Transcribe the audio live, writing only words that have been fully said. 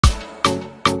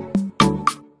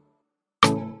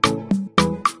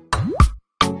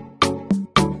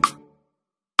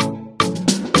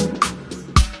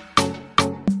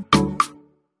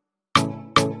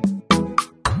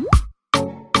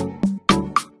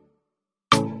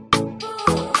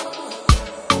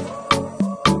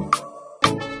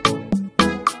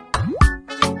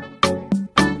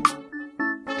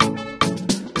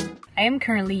I am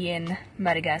currently in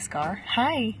Madagascar.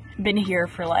 Hi! Been here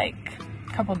for like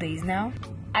a couple days now.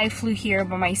 I flew here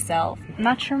by myself. I'm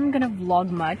not sure I'm gonna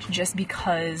vlog much just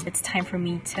because it's time for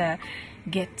me to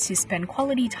get to spend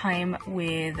quality time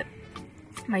with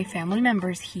my family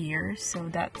members here, so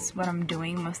that's what I'm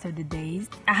doing most of the days.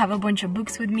 I have a bunch of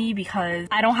books with me because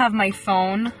I don't have my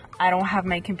phone, I don't have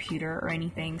my computer or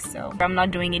anything, so I'm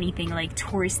not doing anything like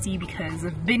touristy because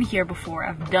I've been here before,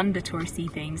 I've done the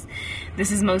touristy things.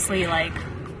 This is mostly like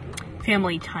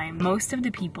family time. Most of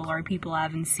the people are people I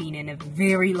haven't seen in a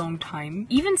very long time.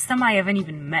 Even some I haven't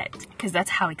even met, because that's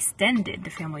how extended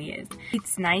the family is.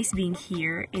 It's nice being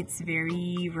here, it's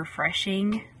very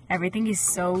refreshing. Everything is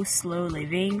so slow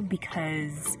living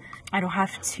because I don't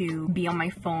have to be on my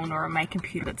phone or on my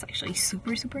computer. That's actually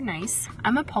super nice.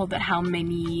 I'm appalled at how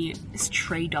many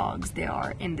stray dogs there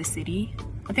are in the city.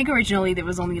 I think originally there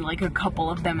was only like a couple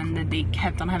of them and then they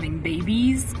kept on having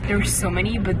babies. There were so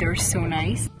many, but they're so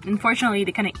nice. Unfortunately,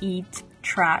 they kind of eat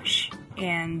trash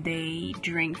and they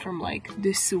drink from like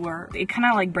the sewer. It kind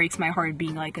of like breaks my heart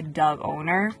being like a dog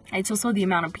owner. It's also the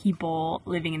amount of people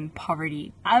living in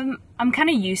poverty. I'm kind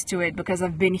of used to it because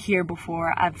I've been here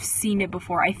before. I've seen it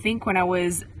before. I think when I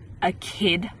was a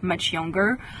kid, much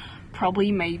younger,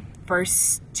 probably my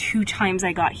first 2 times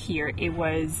I got here, it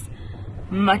was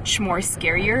much more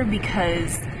scarier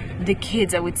because the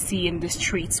kids I would see in the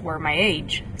streets were my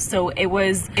age. So it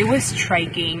was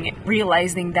striking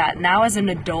realizing that now as an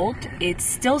adult, it's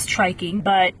still striking,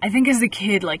 but I think as a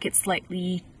kid, like it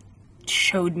slightly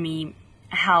showed me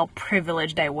how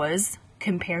privileged I was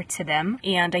compared to them.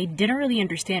 And I didn't really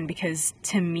understand because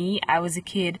to me, I was a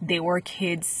kid, they were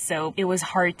kids, so it was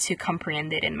hard to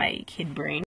comprehend it in my kid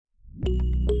brain.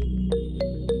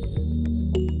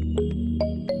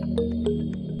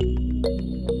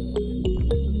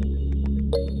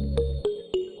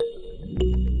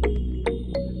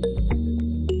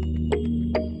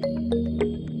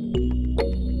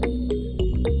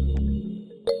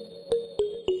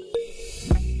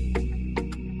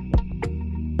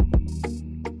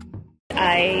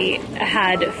 I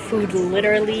had food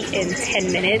literally in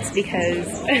 10 minutes because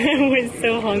I was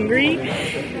so hungry.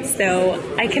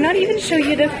 So I cannot even show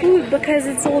you the food because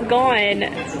it's all gone.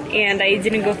 And I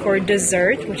didn't go for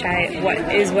dessert, which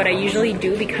is what I usually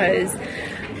do because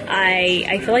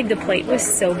I feel like the plate was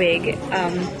so big.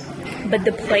 But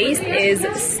the place is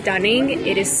stunning.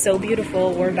 It is so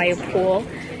beautiful. We're by a pool.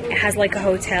 It has like a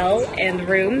hotel and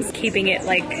rooms, keeping it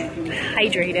like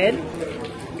hydrated.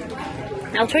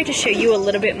 I'll try to show you a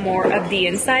little bit more of the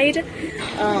inside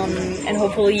and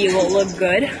hopefully you will look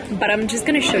good, but I'm just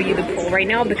gonna show you the pool right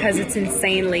now because it's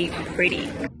insanely pretty.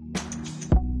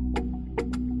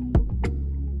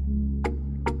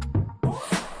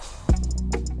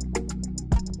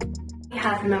 We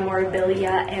have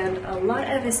memorabilia and a lot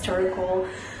of historical,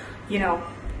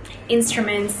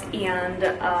 instruments and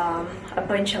a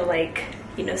bunch of like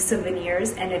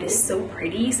souvenirs, and it is so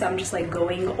pretty, so I'm just like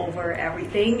going over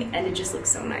everything and it just looks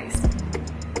so nice.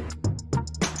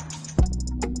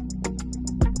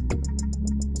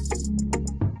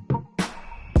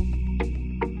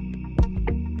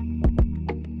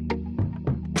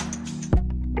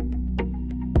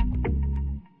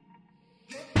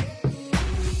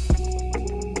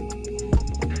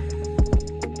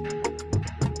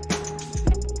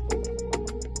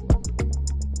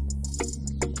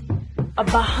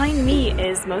 Behind me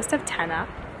is most of Tana,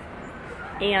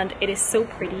 and it is so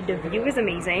pretty. The view is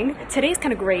amazing. Today's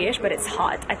kind of grayish, but it's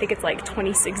hot. I think it's like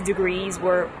 26 degrees.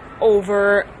 We're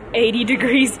over 80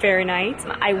 degrees Fahrenheit.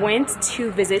 I went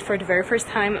to visit for the very first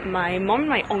time my mom and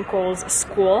my uncle's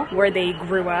school where they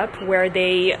grew up, where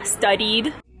they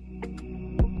studied.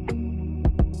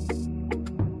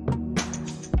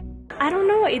 I don't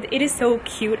know, it is so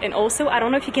cute. And also, I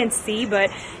don't know if you can see, but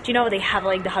do you know they have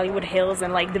like the Hollywood Hills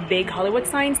and like the big Hollywood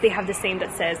signs? They have the same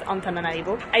that says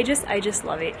Antananarivo. I just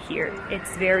love it here.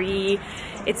 It's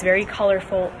very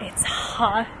colorful. It's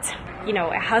hot.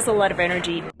 It has a lot of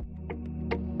energy.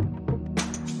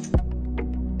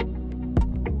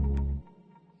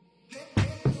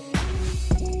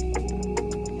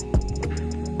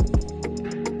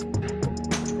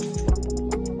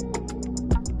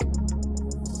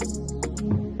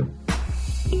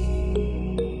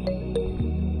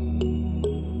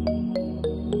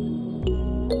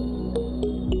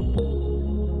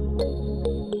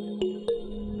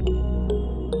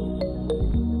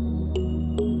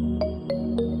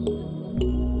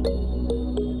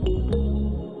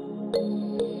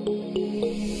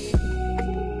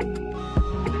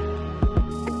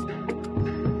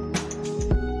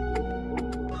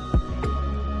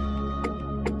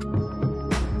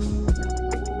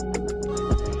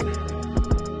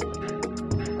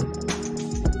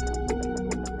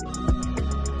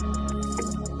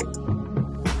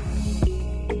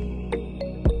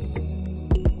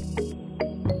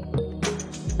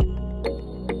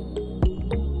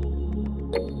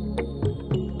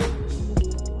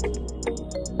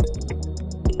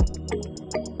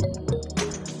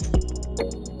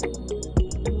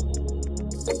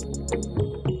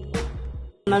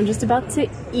 I'm just about to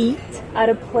eat at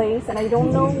a place and I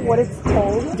don't know what it's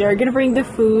called. They're gonna bring the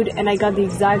food and I got the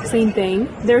exact same thing.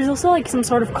 There's also like some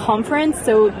sort of conference,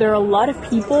 so there are a lot of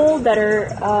people that are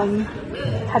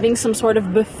having some sort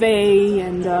of buffet,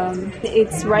 and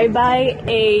it's right by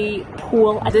a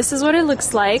pool. This is what it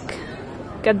looks like.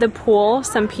 Got the pool,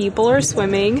 some people are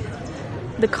swimming,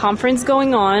 the conference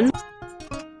going on.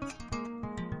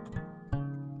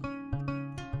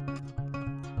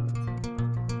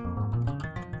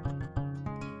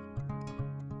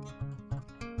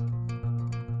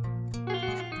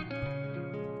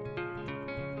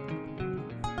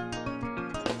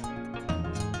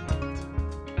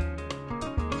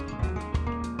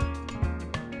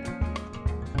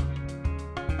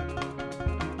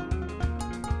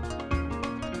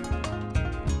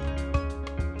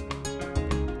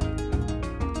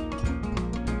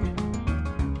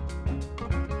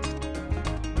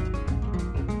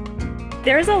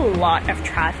 There's a lot of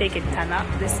traffic in Tana.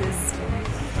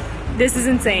 This is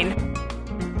insane.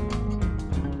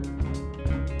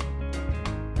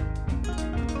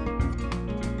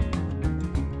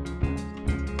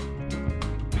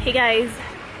 Hey guys,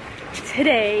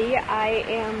 today I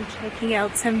am checking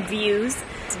out some views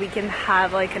so we can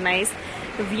have like a nice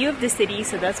view of the city,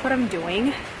 so that's what I'm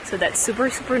doing. So that's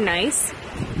super nice.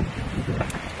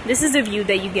 This is a view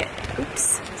that you get,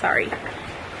 oops, sorry.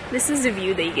 This is the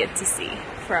view that you get to see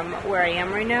from where I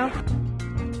am right now.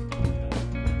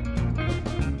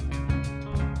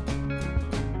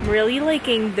 I'm really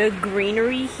liking the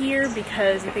greenery here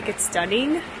because I think it's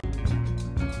stunning.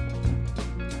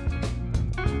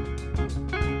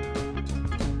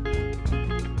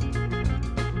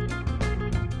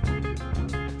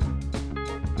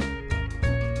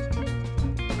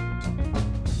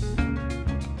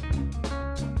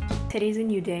 Today's a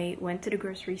new day, went to the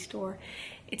grocery store.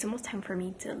 It's almost time for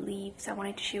me to leave, so I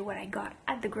wanted to show you what I got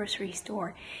at the grocery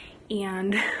store,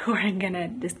 and we're gonna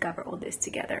discover all this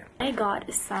together. I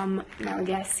got some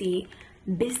Madagascar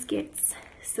biscuits.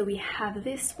 So we have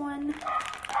this one,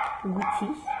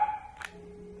 Guti.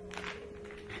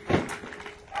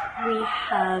 We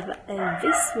have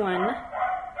this one,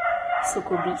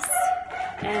 Sokobis,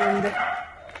 and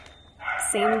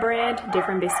same brand,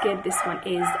 different biscuit. This one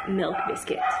is milk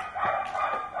biscuit.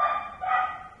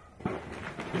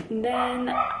 Then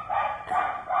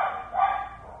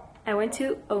I went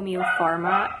to Omeo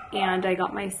Pharma and I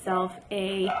got myself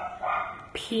a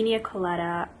pina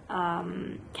colada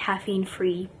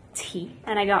caffeine-free tea,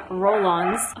 and I got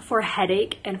roll-ons for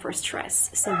headache and for stress.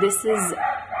 So this is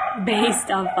based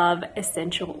off of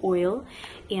essential oil,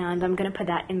 and I'm gonna put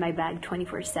that in my bag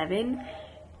 24/7.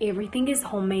 Everything is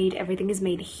homemade, everything is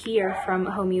made here from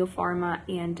Omeo Pharma,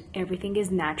 and everything is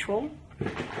natural.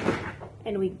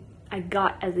 And I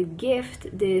got as a gift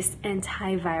this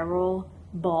antiviral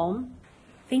balm.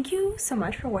 Thank you so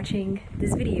much for watching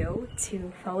this video,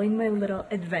 to following my little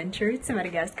adventure to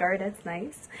Madagascar. That's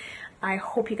nice. I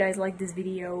hope you guys liked this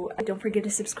video. Don't forget to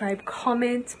subscribe,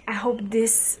 comment. I hope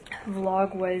this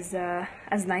vlog was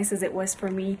as nice as it was for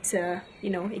me to, you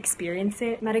know, experience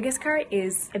it. Madagascar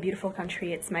is a beautiful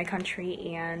country. It's my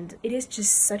country, and it is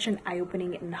just such an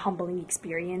eye-opening and humbling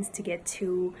experience to get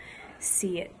to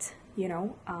see it, you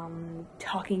know,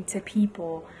 talking to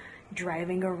people,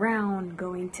 driving around,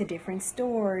 going to different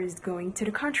stores, going to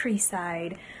the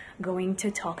countryside, going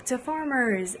to talk to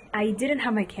farmers. I didn't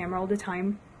have my camera all the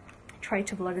time. Tried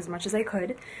to vlog as much as I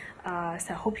could. So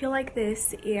I hope you like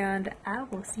this, and I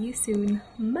will see you soon.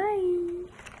 Bye!